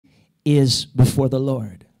is before the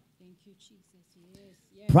Lord. Thank you, Jesus. Yes.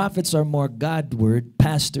 Yes. Prophets are more God word.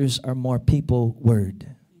 Pastors are more people word.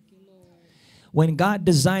 Thank you, Lord. When God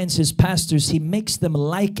designs his pastors, he makes them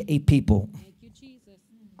like a people. Thank you, Jesus.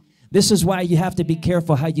 This is why you have to be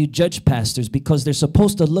careful how you judge pastors, because they're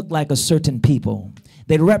supposed to look like a certain people.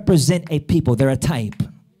 They represent a people. They're a type. That's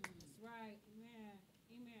right. Amen.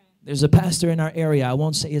 Amen. There's a pastor in our area. I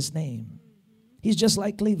won't say his name. He's just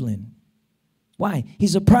like Cleveland. Why?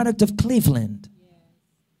 He's a product of Cleveland. Yes.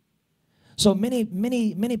 So many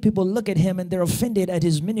people look at him and they're offended at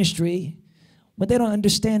his ministry, but they don't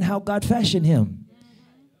understand how God fashioned him.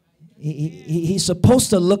 He's supposed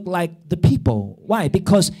to look like the people. Why?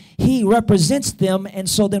 Because he represents them, and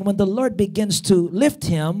so then when the Lord begins to lift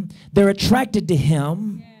him, they're attracted to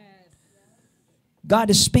him. Yes. God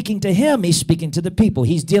is speaking to him, he's speaking to the people.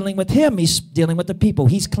 He's dealing with him, he's dealing with the people.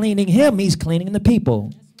 He's cleaning him, he's cleaning the people.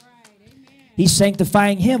 That's right. Amen. He's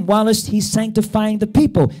sanctifying him while he's sanctifying the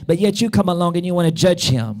people. But yet you come along and you want to judge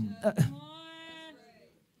him.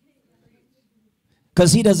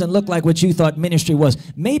 Because he doesn't look like what you thought ministry was.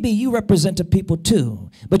 Maybe you represent the people too,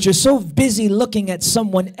 but you're so busy looking at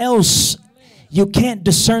someone else, you can't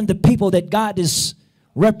discern the people that God is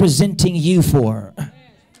representing you for. Come on,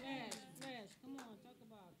 talk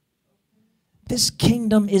about it. This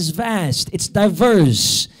kingdom is vast. It's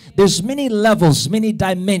diverse. There's many levels, many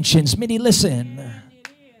dimensions, listen. It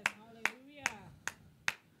is. Hallelujah.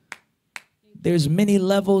 There's many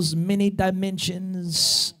levels, many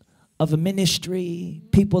dimensions of a ministry,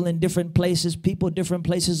 people in different places, people different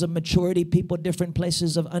places of maturity, people different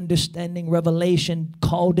places of understanding, revelation,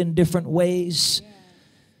 called in different ways. Yes.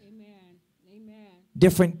 Amen. Amen.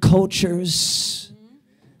 Different cultures.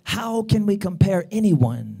 How can we compare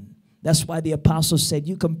anyone? That's why the apostle said,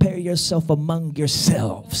 you compare yourself among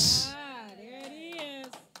yourselves. Ah, there it is.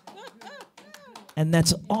 And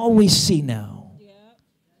that's all we see now. Yeah.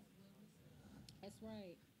 That's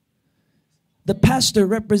right. The pastor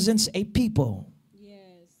represents a people. Yes.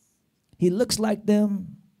 He looks like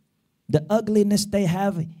them. The ugliness they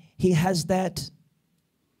have, he has that.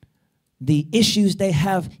 The issues they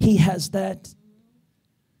have, he has that.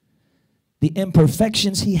 The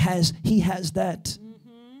imperfections he has that.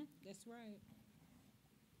 That's right.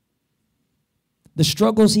 The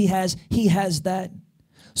struggles he has that.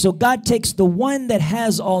 So God takes the one that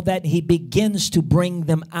has all that, he begins to bring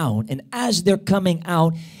them out. And as they're coming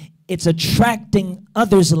out, it's attracting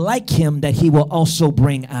others like him that he will also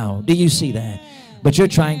bring out. Do you see that? But you're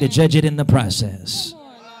trying to judge it in the process. Come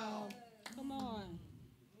on now. Come on.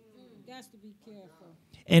 Got to be careful.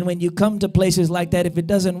 And when you come to places like that, if it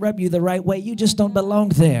doesn't rub you the right way, you just don't belong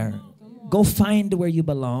there. Go find where you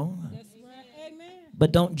belong. That's right. Amen.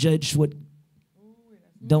 But don't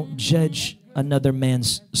judge another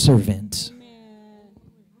man's servant. Amen.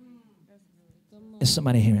 Is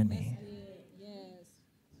somebody hearing me? Yes.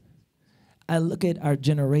 I look at our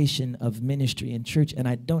generation of ministry and church, and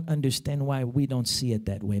I don't understand why we don't see it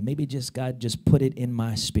that way. Maybe just God just put it in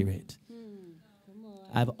my spirit. Come on.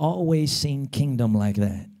 I've always seen kingdom like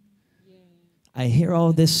that. Yeah. I hear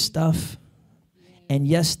all this stuff, and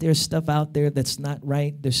yes, there's stuff out there that's not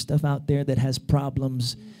right. There's stuff out there that has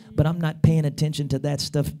problems, but I'm not paying attention to that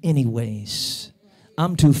stuff anyways.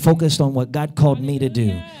 I'm too focused on what God called me to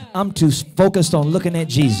do. I'm too focused on looking at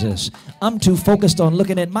Jesus. I'm too focused on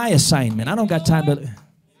looking at my assignment. I don't got time to...